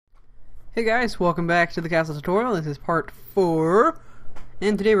Hey guys, welcome back to the castle tutorial. This is part 4,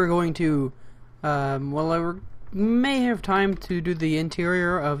 and today we're going to, I may have time to do the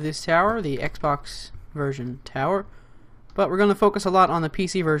interior of this tower, the Xbox version tower, but we're going to focus a lot on the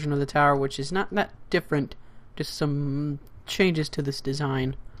PC version of the tower, which is not that different, just some changes to this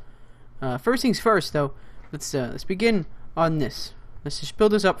design. First things first, though, let's begin on this. Let's just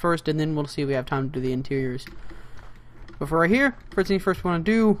build this up first, and then we'll see if we have time to do the interiors. But for right here, first thing first we want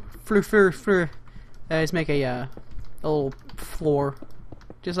to do, is make a little floor,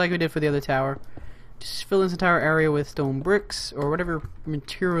 just like we did for the other tower. Just fill this entire area with stone bricks, or whatever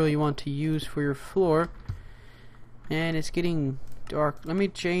material you want to use for your floor. And it's getting dark. Let me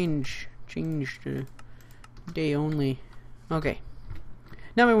change to day only. Okay.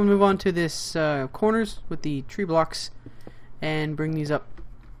 Now we will move on to this corners with the tree blocks, and bring these up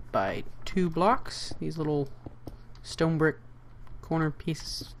by 2 blocks. These little stone brick corner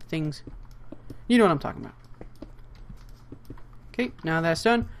pieces things. You know what I'm talking about. Okay, now that's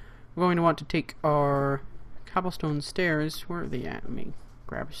done, we're going to want to take our cobblestone stairs. Where are they at? Let me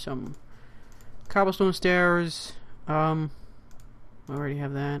grab some cobblestone stairs. I already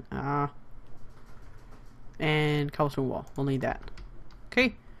have that. And cobblestone wall. We'll need that.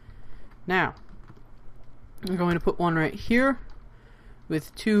 Okay. Now I'm going to put one right here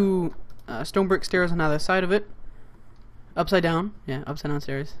with 2 stone brick stairs on either side of it. Upside down, yeah, upside down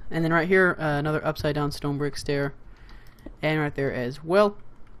stairs. And then right here, another upside down stone brick stair. And right there as well.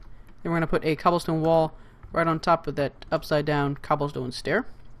 Then we're going to put a cobblestone wall right on top of that upside down cobblestone stair,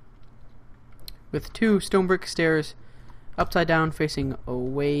 with 2 stone brick stairs upside down facing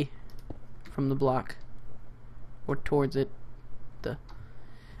away from the block, or towards it.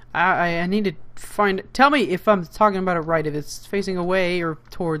 I need to find it. Tell me if I'm talking about it right, if it's facing away or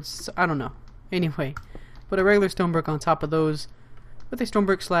towards, I don't know. Anyway, put a regular stone brick on top of those with a stone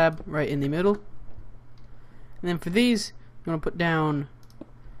brick slab right in the middle. And then for these, I'm going to put down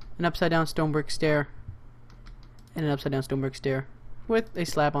an upside down stone brick stair and an upside down stone brick stair with a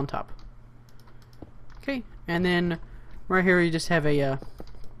slab on top. Okay, and then right here you just have a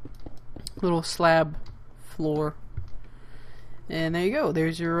little slab floor. And there you go.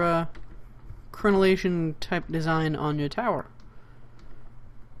 There's your crenellation type design on your tower.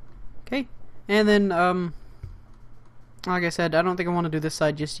 Okay, and then like I said, I don't think I want to do this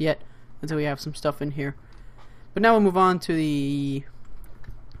side just yet until we have some stuff in here. But now we'll move on to the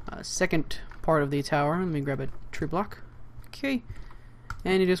second part of the tower. Let me grab a tree block. Okay,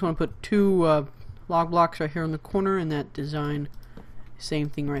 and you just want to put 2 log blocks right here in the corner in that design. Same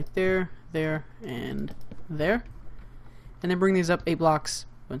thing right there, there, and there. And then bring these up 8 blocks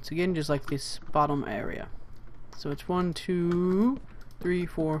once again, just like this bottom area. So it's 1, 2, 3,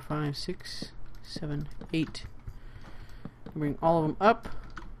 4, 5, 6, 7, 8. Bring all of them up.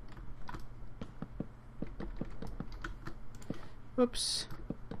 Whoops.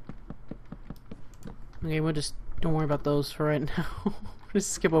 Okay, we'll just don't worry about those for right now.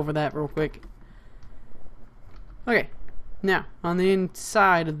 Just skip over that real quick. Okay, now on the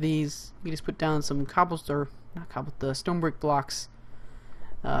inside of these, you just put down some the stone brick blocks.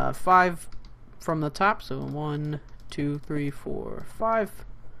 5 from the top, so 1, 2, 3, 4, 5.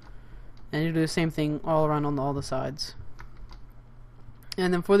 And you do the same thing all around on all the sides.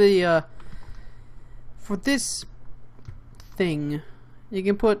 And then for the for this thing, you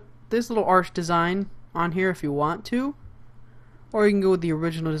can put this little arch design on here if you want to, or you can go with the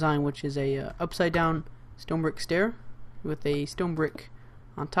original design, which is a upside down stone brick stair with a stone brick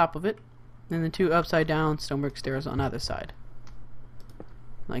on top of it, and the 2 upside down stone brick stairs on either side,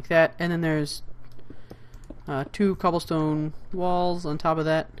 like that. And then there's 2 cobblestone walls on top of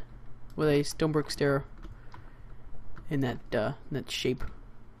that with a stone brick stair in that shape.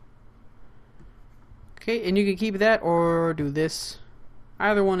 Okay, and you can keep that or do this.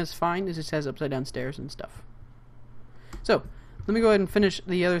 Either one is fine. It just has upside down stairs and stuff. So let me go ahead and finish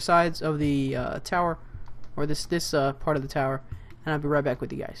the other sides of the tower, or this part of the tower, and I'll be right back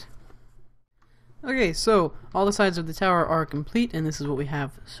with you guys. Okay, so all the sides of the tower are complete, and this is what we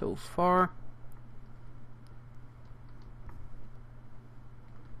have so far.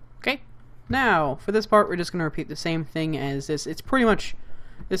 Okay, now for this part we're just going to repeat the same thing as this. It's pretty much,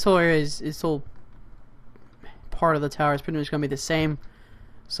 this whole area this whole part of the tower is pretty much going to be the same.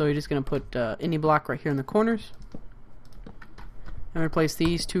 So you're just going to put any block right here in the corners, and replace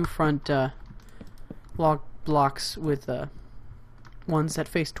these 2 front log blocks with ones that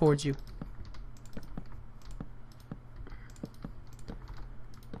face towards you.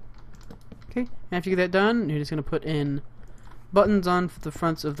 Okay, after you get that done, you're just going to put in buttons on the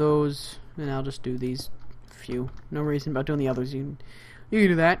fronts of those, and I'll just do these few. No reason about doing the others. You can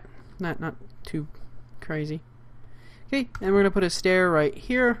do that. Not too crazy. Okay, and we're gonna put a stair right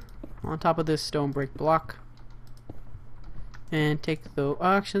here on top of this stone brick block. And take the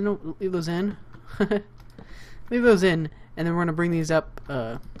actually no, leave those in. Leave those in, and then we're gonna bring these up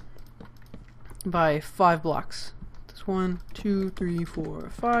by 5 blocks. This 1, 2, 3, 4,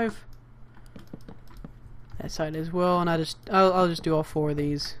 5. That side as well, and I'll just do all 4 of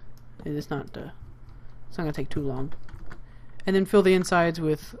these. It's not gonna take too long. And then fill the insides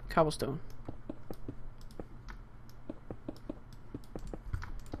with cobblestone.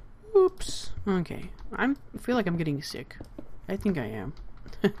 Oops. Okay. I feel like I'm getting sick. I think I am.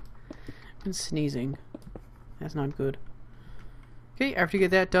 I'm sneezing. That's not good. Okay, after you get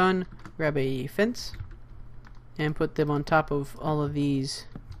that done, grab a fence and put them on top of all of these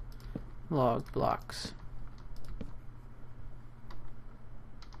log blocks.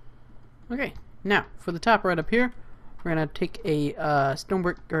 Okay, now for the top right up here, we're gonna take a stone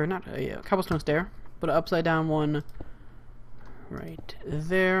brick, or not a cobblestone stair, put an upside down one right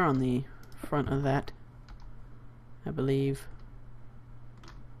there on the front of that, I believe.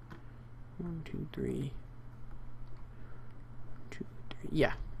 1, 2, 3. 2, 3.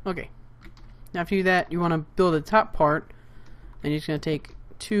 Yeah. Okay. Now after you do that, you want to build the top part, and you're just gonna take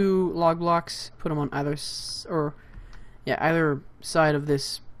 2 log blocks, put them on either either side of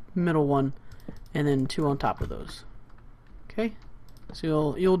this middle one, and then 2 on top of those. Okay.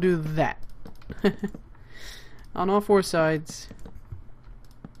 So you'll do that on all 4 sides.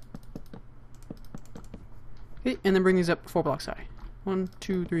 Okay, and then bring these up 4 blocks high. 1,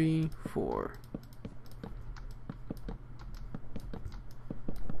 2, 3, 4.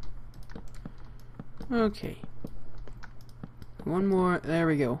 Okay. One more. There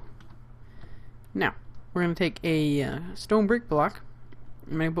we go. Now, we're going to take a stone brick block.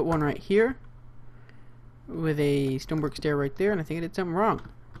 I'm going to put one right here with a stone brick stair right there, and I think I did something wrong.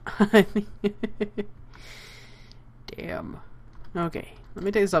 Damn. Okay, let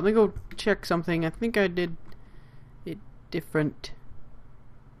me take this up. Let me go check something. I think I did it different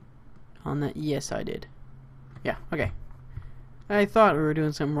on that. Yes, I did. Yeah, okay. I thought we were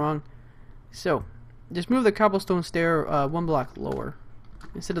doing something wrong. So, just move the cobblestone stair 1 block lower.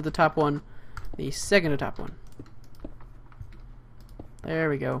 Instead of the top one, the second to top one. There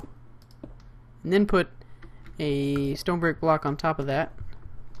we go. And then put a stone brick block on top of that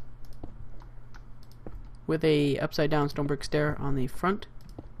with a upside down stone brick stair on the front.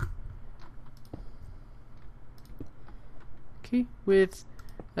 Okay, with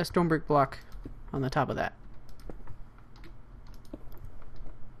a stone brick block on the top of that.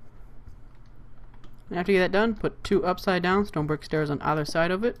 And after you get that done, put 2 upside down stone brick stairs on either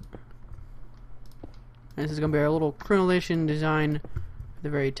side of it. And this is going to be our little crenellation design at the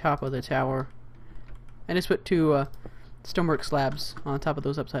very top of the tower. And just put 2 stone brick slabs on top of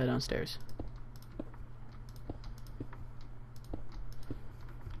those upside down stairs.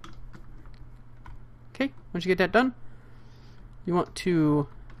 Okay, once you get that done, you want to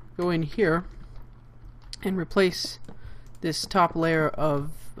go in here and replace this top layer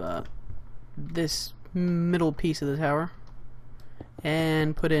of this middle piece of the tower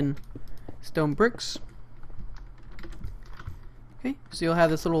and put in stone bricks. Okay, so you'll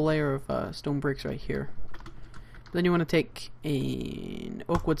have this little layer of stone bricks right here. Then you want to take an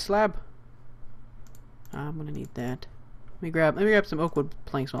oak wood slab. I'm gonna need that. Let me grab some oak wood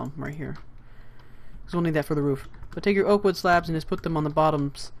planks while I'm right here, because we'll need that for the roof. But take your oak wood slabs and just put them on the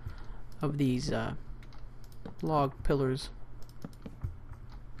bottoms of these log pillars.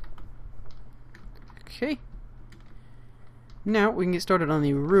 Okay. Now we can get started on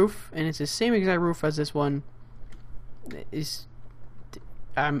the roof, and it's the same exact roof as this one.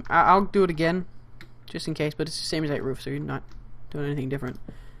 I'll do it again, just in case, but it's the same exact roof, so you're not doing anything different.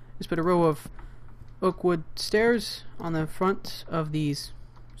 Just put a row of oak wood stairs on the front of these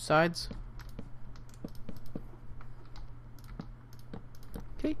sides.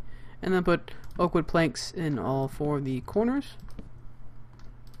 Okay, and then put oak wood planks in all 4 of the corners.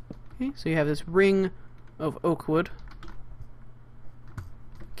 Okay, so you have this ring of oak wood.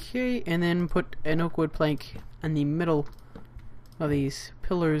 Okay, and then put an oak wood plank in the middle of these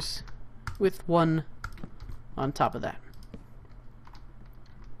pillars with 1 on top of that.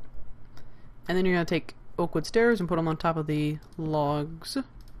 And then you're going to take oak wood stairs and put them on top of the logs,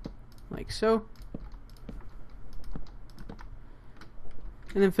 like so.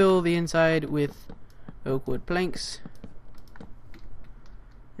 And then fill the inside with oak wood planks.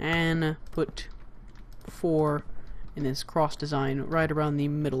 And put 4 in this cross design right around the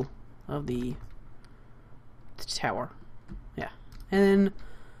middle of the tower. Yeah. And then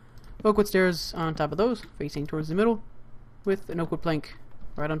oak wood stairs on top of those, facing towards the middle, with an oak wood plank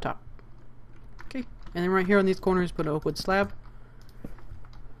right on top. And then right here on these corners, put an oak wood slab.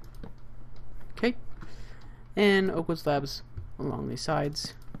 Okay. And oak wood slabs along these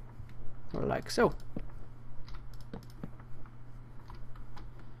sides, or like so.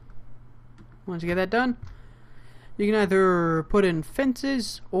 Once you get that done, you can either put in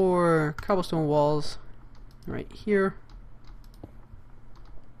fences or cobblestone walls right here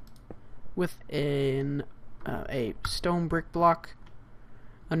with a stone brick block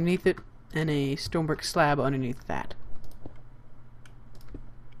underneath it and a stone brick slab underneath that.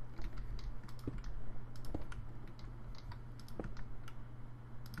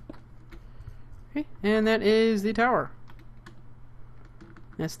 Okay, and that is the tower.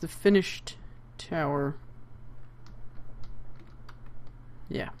 That's the finished tower.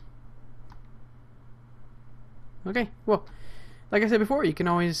 Yeah. Okay, well, like I said before, you can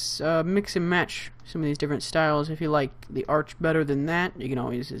always mix and match some of these different styles. If you like the arch better than that, you can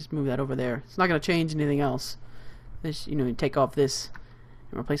always just move that over there. It's not going to change anything else. Just, you take off this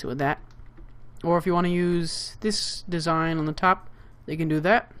and replace it with that. Or if you want to use this design on the top, you can do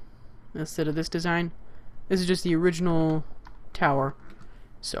that instead of this design. This is just the original tower.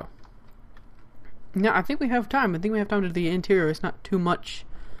 So, now I think we have time. I think we have time to do the interior. It's not too much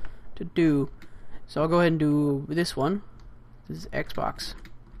to do. So I'll go ahead and do this one. This is Xbox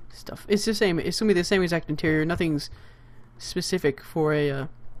stuff. It's the same. It's going to be the same exact interior. Nothing's specific for a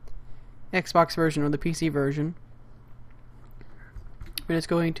Xbox version or the PC version. But it's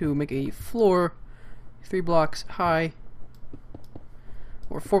going to make a floor 3 blocks high,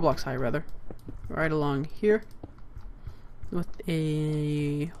 or 4 blocks high rather, right along here, with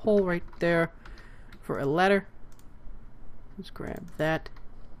a hole right there for a ladder. Let's grab that,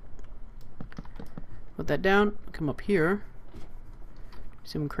 put that down, come up here.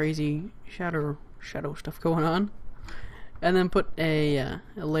 Some crazy shadow stuff going on, and then put a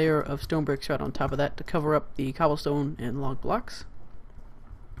layer of stone bricks right on top of that to cover up the cobblestone and log blocks.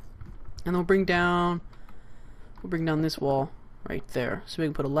 And we'll bring down this wall right there, so we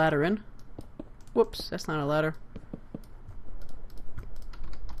can put a ladder in. Whoops, that's not a ladder.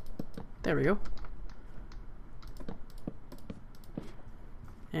 There we go.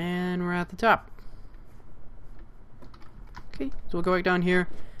 And we're at the top. Okay, so we'll go right down here.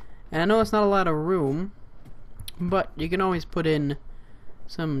 And I know it's not a lot of room, but you can always put in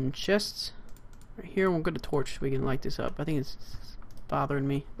some chests. Right here, we'll get a torch so we can light this up. I think it's bothering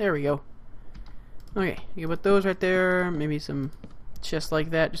me. There we go. Okay, you can put those right there. Maybe some chests like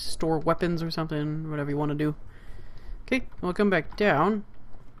that, just to store weapons or something, whatever you want to do. Okay, we'll come back down.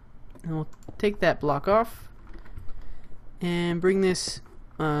 And we'll take that block off. And bring this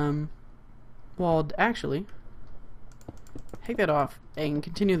wall, actually, take that off and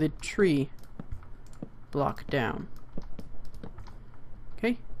continue the tree block down.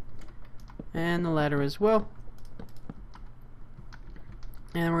 Okay, and the ladder as well.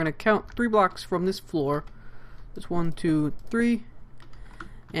 And we're going to count 3 blocks from this floor. That's 1, 2, 3.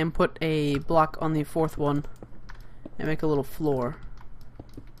 And put a block on the 4th one and make a little floor.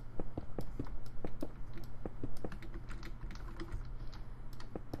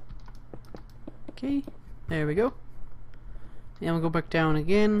 Okay, there we go. And we'll go back down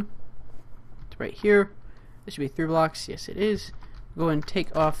again. It's right here. This should be 3 blocks. Yes, it is. Go and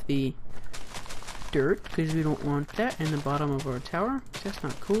take off the dirt, because we don't want that in the bottom of our tower. That's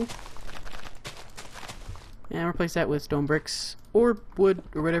not cool. And replace that with stone bricks or wood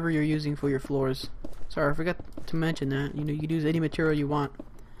or whatever you're using for your floors. Sorry, I forgot to mention that. You can use any material you want.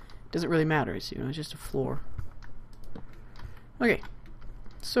 It doesn't really matter. It's just a floor. Okay.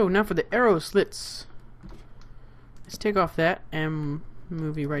 So now for the arrow slits. Let's take off that and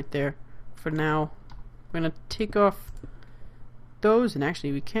move you right there. For now, we're gonna take off those, and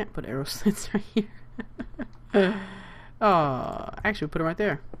actually we can't put arrow slits right here. Actually put them right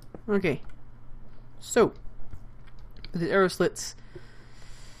there. Okay. So the arrow slits,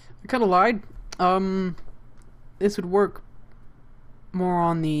 I kinda lied. This would work more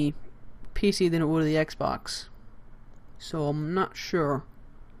on the PC than it would the Xbox. So I'm not sure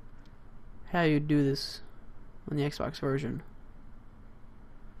how you do this on the Xbox version.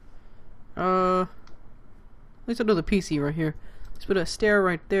 At least I'll do the PC right here. Let's put a stair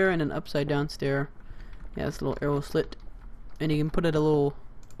right there and an upside down stair. Yeah, it's a little arrow slit. And you can put it a little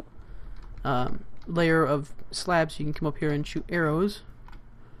layer of slabs so you can come up here and shoot arrows.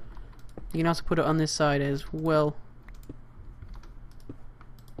 You can also put it on this side as well.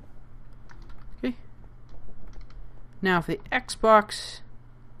 Okay. Now for the Xbox,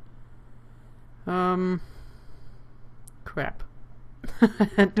 crap.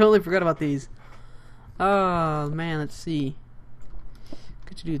 I totally forgot about these. Oh man, let's see.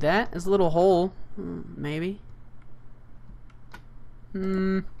 Could you do that? There's a little hole. Maybe.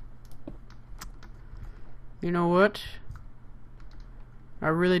 You know what? I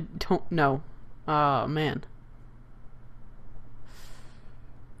really don't know. Oh, man.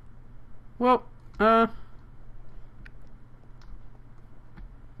 Well,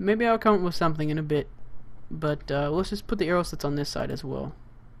 maybe I'll come up with something in a bit. But, let's just put the arrow slits on this side as well.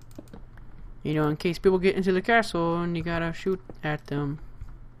 You know, in case people get into the castle and you gotta shoot at them.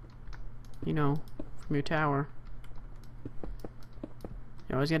 You know, from your tower.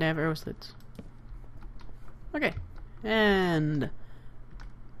 You always gotta have arrow slits. Okay. And...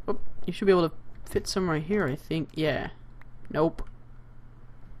 oh, you should be able to fit some right here, I think. Yeah. Nope.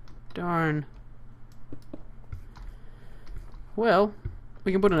 Darn. Well,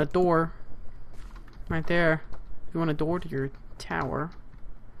 we can put in a door. Right there. If you want a door to your tower,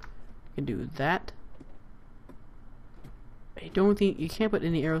 you can do that. I don't think... you can't put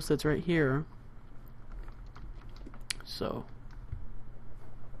any arrow slits right here. So...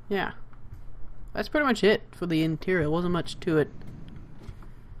 yeah. That's pretty much it for the interior. There wasn't much to it.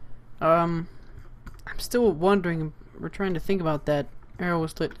 I'm still wondering... we're trying to think about that arrow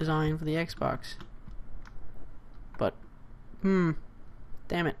slit design for the Xbox. But...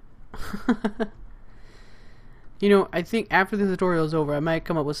 damn it. You know, I think after the tutorial is over, I might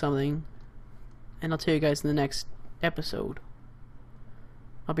come up with something. And I'll tell you guys in the next episode.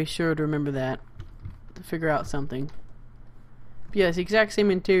 I'll be sure to remember that. To figure out something. But yeah, it's the exact same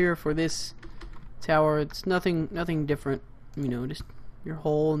interior for this tower. It's nothing different. You know, just your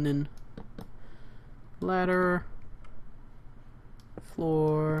hole and then ladder,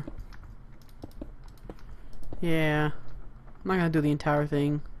 floor. Yeah, I'm not gonna do the entire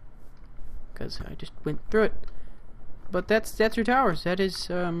thing because I just went through it. But that's your towers. That is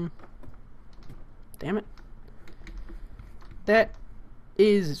damn it. That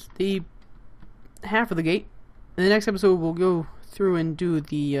is the half of the gate. In the next episode, we'll go through and do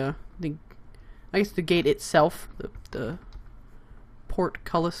the I guess the gate itself, the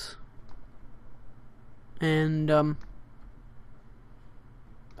portcullis, and I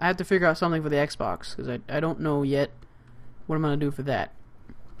have to figure out something for the Xbox because I don't know yet what I'm gonna do for that,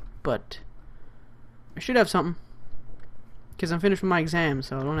 but I should have something because I'm finished with my exams,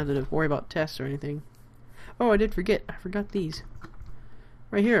 so I don't have to worry about tests or anything. Oh, I did forget. I forgot these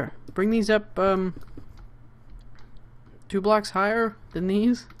right here. Bring these up 2 blocks higher than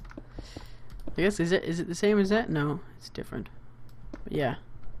these. I guess is it the same as that? No, it's different. But yeah.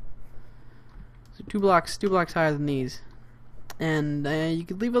 So 2 blocks higher than these, and you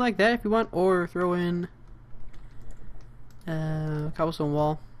could leave it like that if you want, or throw in cobblestone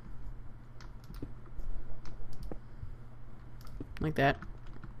wall like that.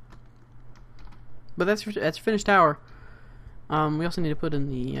 But that's finished tower. We also need to put in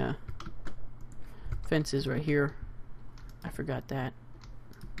the fences right here. I forgot that.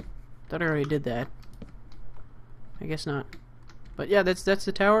 Thought I already did that. I guess not. But yeah, that's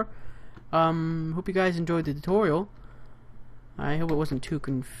the tower. Hope you guys enjoyed the tutorial. I hope it wasn't too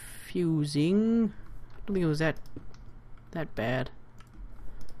confusing. I don't think it was that bad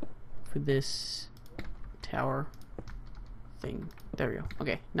for this tower thing. There we go.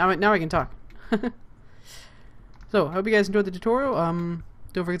 Okay, now I can talk. So, I hope you guys enjoyed the tutorial.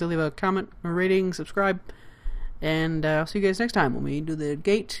 Don't forget to leave a comment, a rating, subscribe, and I'll see you guys next time when we do the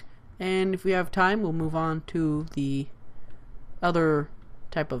gate. And if we have time, we'll move on to the other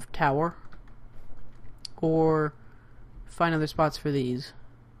type of tower, or find other spots for these,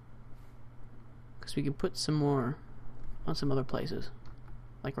 because we can put some more on some other places,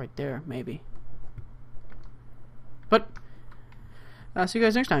 like right there, maybe. But I'll see you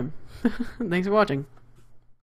guys next time. Thanks for watching.